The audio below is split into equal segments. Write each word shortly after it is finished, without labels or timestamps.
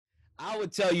I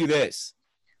would tell you this.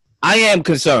 I am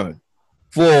concerned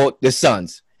for the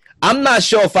Suns. I'm not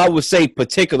sure if I would say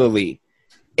particularly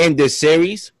in this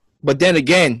series, but then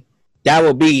again, that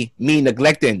will be me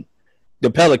neglecting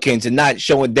the Pelicans and not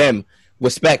showing them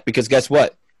respect because guess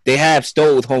what? They have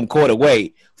stole home court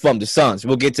away from the Suns.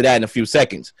 We'll get to that in a few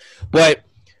seconds. But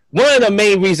one of the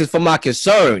main reasons for my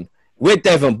concern with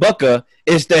Devin Booker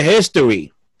is the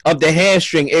history of the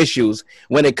hamstring issues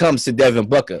when it comes to Devin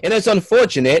Booker. And it's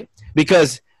unfortunate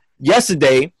because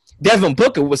yesterday, Devin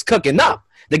Booker was cooking up.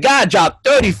 The guy dropped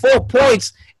 34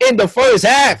 points in the first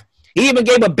half. He even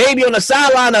gave a baby on the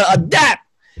sideline a dap.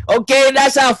 Okay,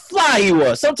 that's how fly he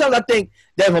was. Sometimes I think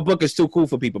Devin Booker's too cool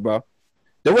for people, bro.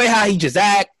 The way how he just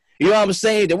act, you know what I'm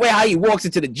saying? The way how he walks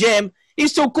into the gym,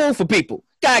 he's too cool for people.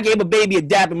 Guy gave a baby a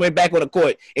dap and went back on the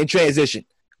court in transition.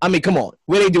 I mean, come on.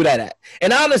 Where they do that at?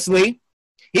 And honestly,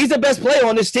 he's the best player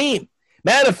on this team.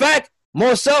 Matter of fact,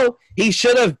 more so, he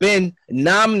should have been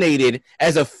nominated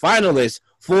as a finalist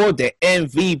for the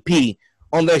MVP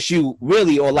unless you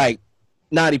really are like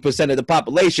 90% of the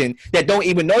population that don't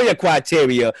even know your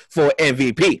criteria for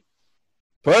MVP.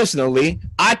 Personally,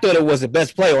 I thought it was the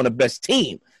best player on the best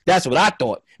team. That's what I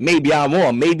thought. Maybe I'm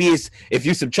wrong. Maybe it's if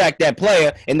you subtract that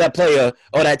player and that player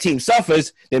or that team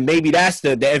suffers, then maybe that's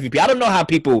the MVP. I don't know how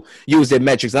people use their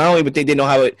metrics. I don't even think they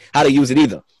know how to use it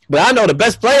either. But I know the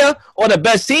best player or the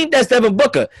best team, that's Devin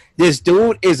Booker. This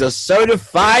dude is a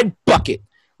certified bucket,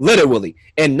 literally.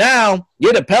 And now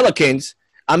you're the Pelicans.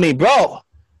 I mean, bro,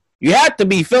 you have to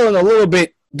be feeling a little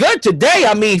bit good today.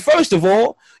 I mean, first of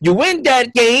all, you win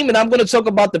that game, and I'm going to talk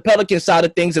about the Pelican side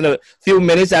of things in a few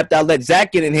minutes after I let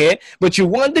Zach get in here. But you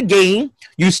won the game.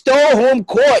 You stole home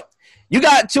court. You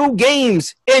got 2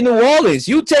 games in New Orleans.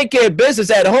 You take care of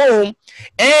business at home,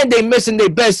 and they missing their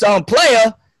best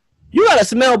player. You got to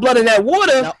smell blood in that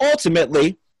water. Now,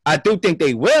 ultimately, I do think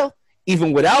they will,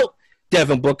 even without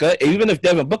Devin Booker. Even if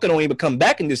Devin Booker don't even come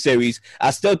back in this series, I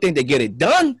still think they get it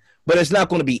done. But it's not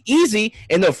going to be easy.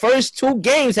 And the first 2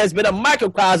 games has been a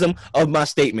microcosm of my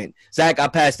statement. Zach, I'll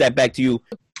pass that back to you.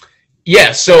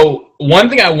 Yeah, so one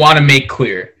thing I want to make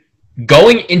clear.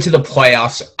 Going into the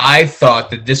playoffs, I thought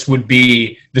that this would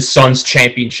be the Suns'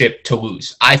 championship to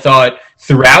lose. I thought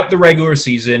throughout the regular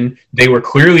season, they were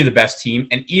clearly the best team.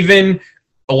 And even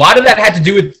a lot of that had to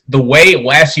do with the way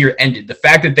last year ended. The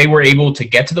fact that they were able to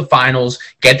get to the finals,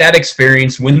 get that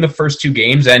experience, win the first 2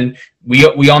 games, and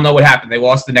we all know what happened. They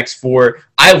lost the next 4.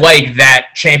 I like that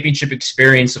championship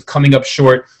experience of coming up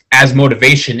short as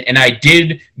motivation, and I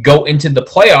did go into the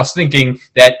playoffs thinking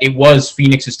that it was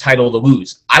Phoenix's title to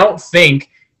lose. I don't think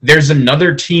there's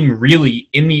another team really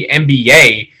in the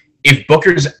NBA if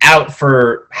Booker's out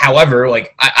for however,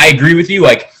 like, I agree with you,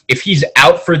 like, if he's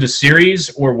out for the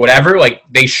series or whatever, like,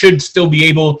 they should still be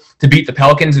able to beat the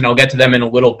Pelicans, and I'll get to them in a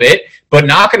little bit. But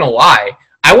not going to lie,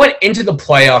 I went into the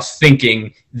playoffs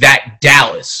thinking that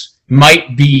Dallas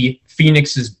might be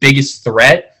Phoenix's biggest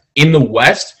threat in the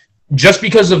West just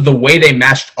because of the way they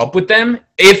matched up with them.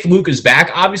 If Luke is back,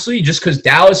 obviously, just because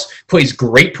Dallas plays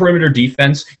great perimeter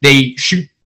defense. They shoot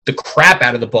the crap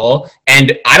out of the ball,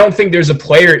 and I don't think there's a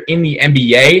player in the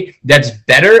NBA that's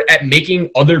better at making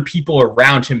other people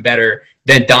around him better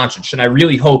than Doncic, and I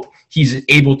really hope he's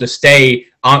able to stay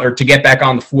on or to get back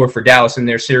on the floor for Dallas in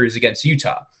their series against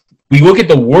Utah. We look at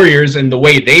the Warriors and the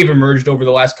way they've emerged over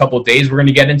the last couple of days. We're going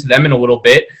to get into them in a little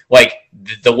bit. Like,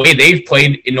 the way they've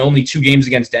played in only 2 games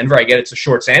against Denver, I get it's a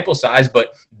short sample size,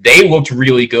 but they looked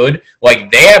really good. Like,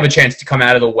 they have a chance to come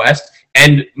out of the West.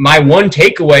 And my one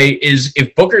takeaway is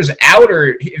if Booker's out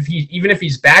or even if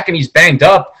he's back and he's banged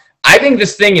up, I think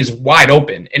this thing is wide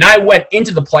open. And I went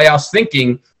into the playoffs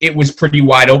thinking it was pretty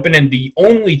wide open, and the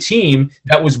only team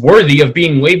that was worthy of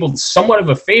being labeled somewhat of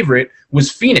a favorite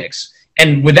was Phoenix.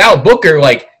 And without Booker,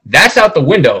 like, that's out the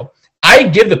window. I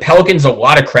give the Pelicans a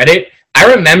lot of credit.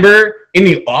 I remember in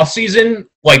the offseason,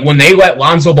 like, when they let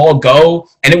Lonzo Ball go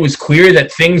and it was clear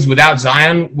that things without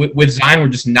Zion, with Zion were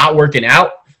just not working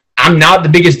out. I'm not the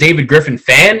biggest David Griffin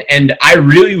fan, and I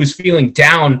really was feeling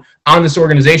down on this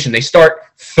organization. They start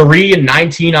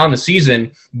 3-19 on the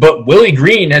season, but Willie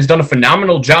Green has done a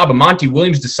phenomenal job, a Monty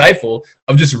Williams disciple,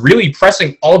 of just really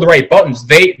pressing all the right buttons.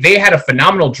 They had a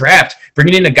phenomenal draft,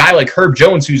 bringing in a guy like Herb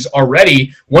Jones, who's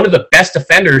already one of the best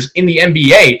defenders in the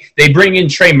NBA. They bring in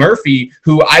Trey Murphy,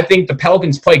 who I think the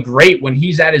Pelicans play great when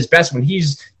he's at his best, when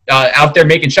he's out there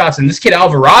making shots. And this kid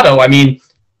Alvarado, I mean,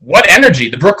 what energy.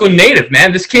 The Brooklyn native,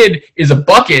 man. This kid is a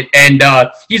bucket, and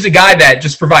he's a guy that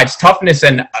just provides toughness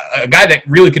and a guy that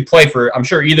really could play for, I'm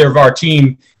sure, either of our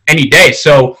team any day.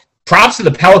 So props to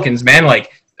the Pelicans, man.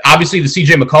 Like, obviously the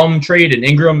CJ McCollum trade and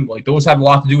Ingram, like those have a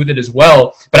lot to do with it as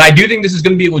well. But I do think this is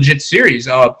going to be a legit series.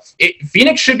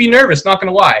 Phoenix should be nervous, not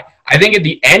going to lie. I think at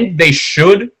the end they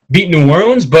should beat New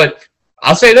Orleans, but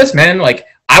I'll say this, man, like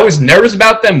I was nervous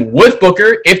about them with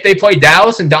Booker if they play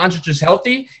Dallas and Doncic is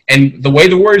healthy, and the way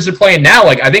the Warriors are playing now,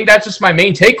 like I think that's just my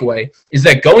main takeaway is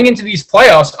that going into these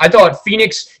playoffs, I thought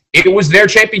Phoenix, it was their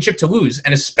championship to lose,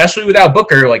 and especially without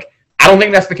Booker, like I don't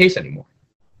think that's the case anymore.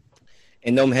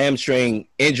 And them hamstring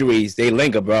injuries, they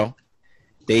linger, bro.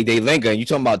 They linger. You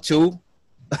talking about two?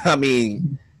 I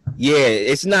mean, yeah,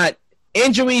 it's not –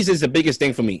 injuries is the biggest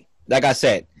thing for me, like I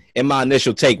said, in my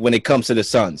initial take when it comes to the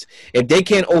Suns. If they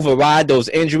can't override those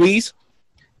injuries,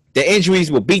 the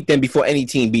injuries will beat them before any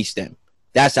team beats them.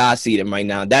 That's how I see them right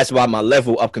now. That's why my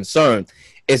level of concern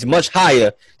is much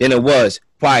higher than it was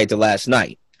prior to last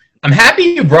night. I'm happy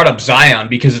you brought up Zion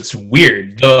because it's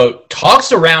weird. The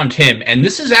talks around him, and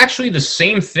this is actually the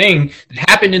same thing that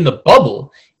happened in the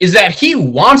bubble, is that he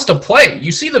wants to play.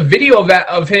 You see the video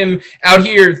of him out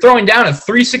here throwing down a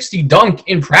 360 dunk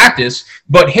in practice,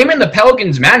 but him and the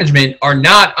Pelicans management are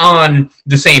not on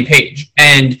the same page.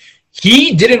 And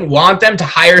he didn't want them to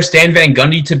hire Stan Van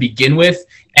Gundy to begin with,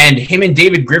 and him and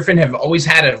David Griffin have always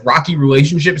had a rocky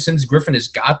relationship since Griffin has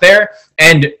got there.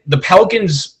 And the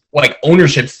Pelicans, like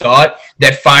ownership, thought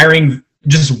that firing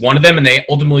just one of them and they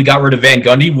ultimately got rid of Van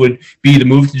Gundy would be the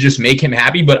move to just make him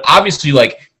happy. But obviously,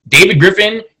 like, David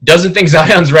Griffin doesn't think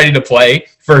Zion's ready to play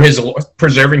for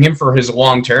preserving him for his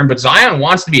long term, but Zion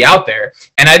wants to be out there.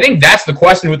 And I think that's the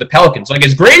question with the Pelicans. Like,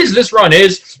 as great as this run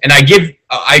is, and I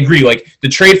agree, like the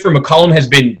trade for McCollum has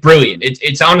been brilliant.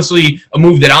 It's honestly a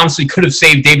move that honestly could have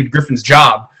saved David Griffin's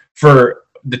job for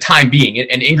the time being,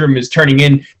 and Ingram is turning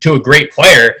into a great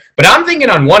player. But I'm thinking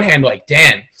on one hand, like,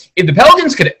 damn, if the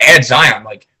Pelicans could add Zion,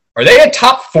 like, are they a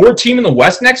top 4 team in the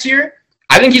West next year?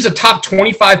 I think he's a top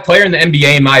 25 player in the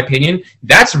NBA, in my opinion.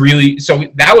 That's really, so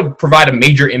that would provide a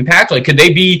major impact. Like, could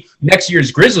they be next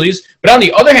year's Grizzlies? But on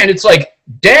the other hand, it's like,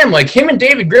 damn, like him and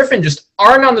David Griffin just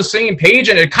aren't on the same page,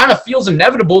 and it kind of feels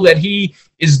inevitable that he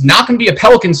is not going to be a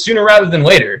Pelican sooner rather than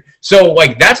later. So,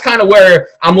 like, that's kind of where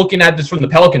I'm looking at this from the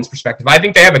Pelicans' perspective. I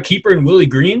think they have a keeper in Willie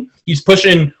Green. He's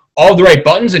pushing all the right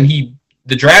buttons, and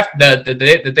the draft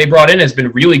that they brought in has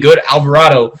been really good.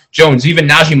 Alvarado, Jones, even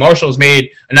Najee Marshall has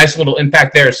made a nice little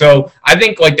impact there. So I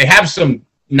think, like, they have some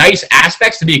nice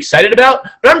aspects to be excited about.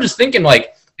 But I'm just thinking,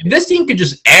 like, if this team could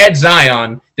just add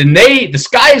Zion, then the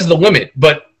sky is the limit.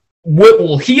 But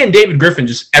will he and David Griffin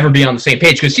just ever be on the same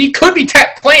page? Because he could be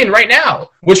playing right now,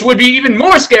 which would be even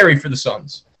more scary for the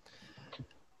Suns.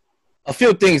 A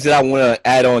few things that I want to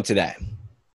add on to that.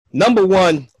 Number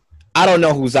one, I don't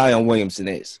know who Zion Williamson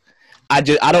is. I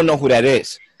don't know who that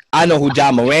is. I know who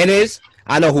Ja Morant is.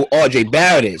 I know who R.J.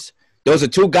 Barrett is. Those are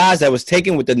two guys that was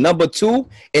taken with the number 2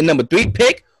 and number 3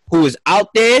 pick who is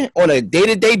out there on a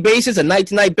day-to-day basis, a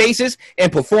night-to-night basis, and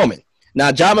performing. Now,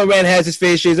 Ja Morant has his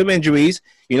fair share of injuries,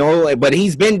 you know, but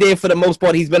he's been there for the most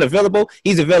part. He's been available.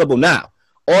 He's available now.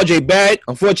 R.J. Barrett,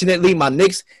 unfortunately, my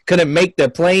Knicks couldn't make the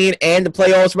play-in and the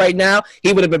playoffs right now.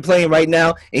 He would have been playing right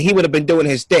now, and he would have been doing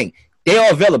his thing. They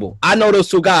are available. I know those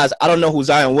two guys. I don't know who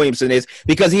Zion Williamson is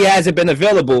because he hasn't been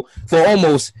available for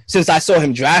almost since I saw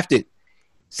him drafted.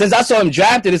 Since I saw him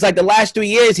drafted, it's like the last 3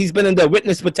 years he's been in the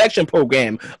witness protection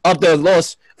program of the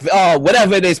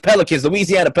whatever it is, Pelicans,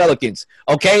 Louisiana Pelicans.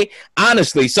 Okay?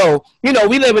 Honestly. So, you know,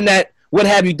 we live in that what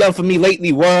have you done for me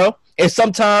lately world. And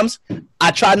sometimes I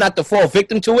try not to fall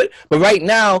victim to it. But right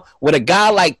now, with a guy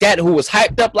like that who was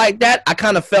hyped up like that, I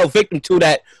kind of fell victim to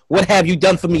that, what have you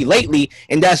done for me lately?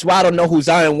 And that's why I don't know who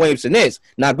Zion Williamson is.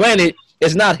 Now, granted,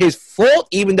 it's not his fault,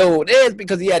 even though it is,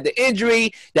 because he had the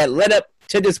injury that led up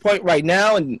to this point right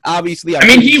now. And obviously, I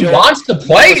mean, he wants to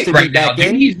play right now.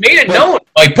 He's made it known.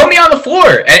 Like, put me on the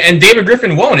floor. And David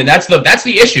Griffin won't. And that's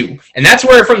the issue. And that's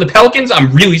where, from the Pelicans,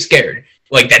 I'm really scared.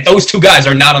 Like, that those two guys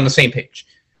are not on the same page.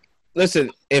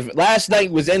 Listen, if last night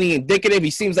was any indicative, he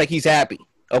seems like he's happy.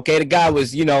 Okay, the guy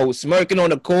was, you know, smirking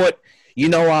on the court. You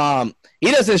know, he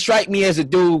doesn't strike me as a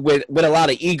dude with a lot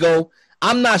of ego.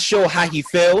 I'm not sure how he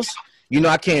feels. You know,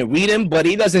 I can't read him, but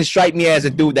he doesn't strike me as a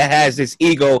dude that has this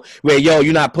ego where, yo,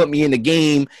 you're not putting me in the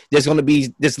game. There's going to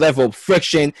be this level of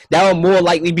friction. That will more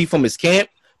likely be from his camp,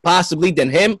 possibly, than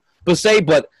him, per se.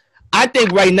 But I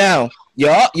think right now,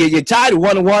 you're tied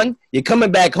 1-1. You're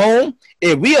coming back home.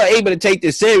 If we are able to take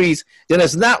this series, then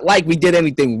it's not like we did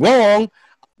anything wrong.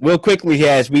 Real quickly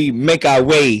here, as we make our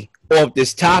way off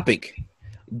this topic,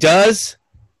 does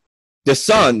the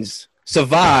Suns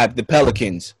survive the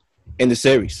Pelicans in the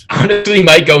series? Honestly,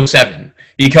 might go 7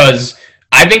 because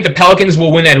I think the Pelicans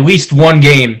will win at least one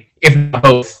game, if not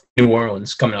both, New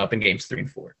Orleans coming up in games 3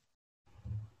 and 4.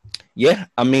 Yeah,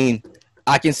 I mean,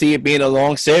 I can see it being a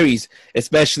long series,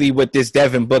 especially with this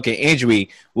Devin Booker injury.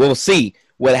 We'll see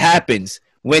what happens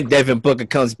when Devin Booker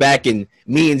comes back, and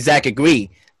me and Zach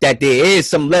agree that there is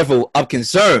some level of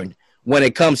concern when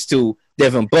it comes to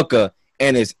Devin Booker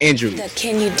and his injury. The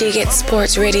Can You Dig It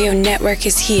Sports Radio Network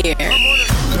is here.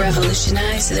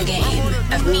 Revolutionize the game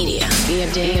of media. Be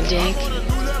a dig.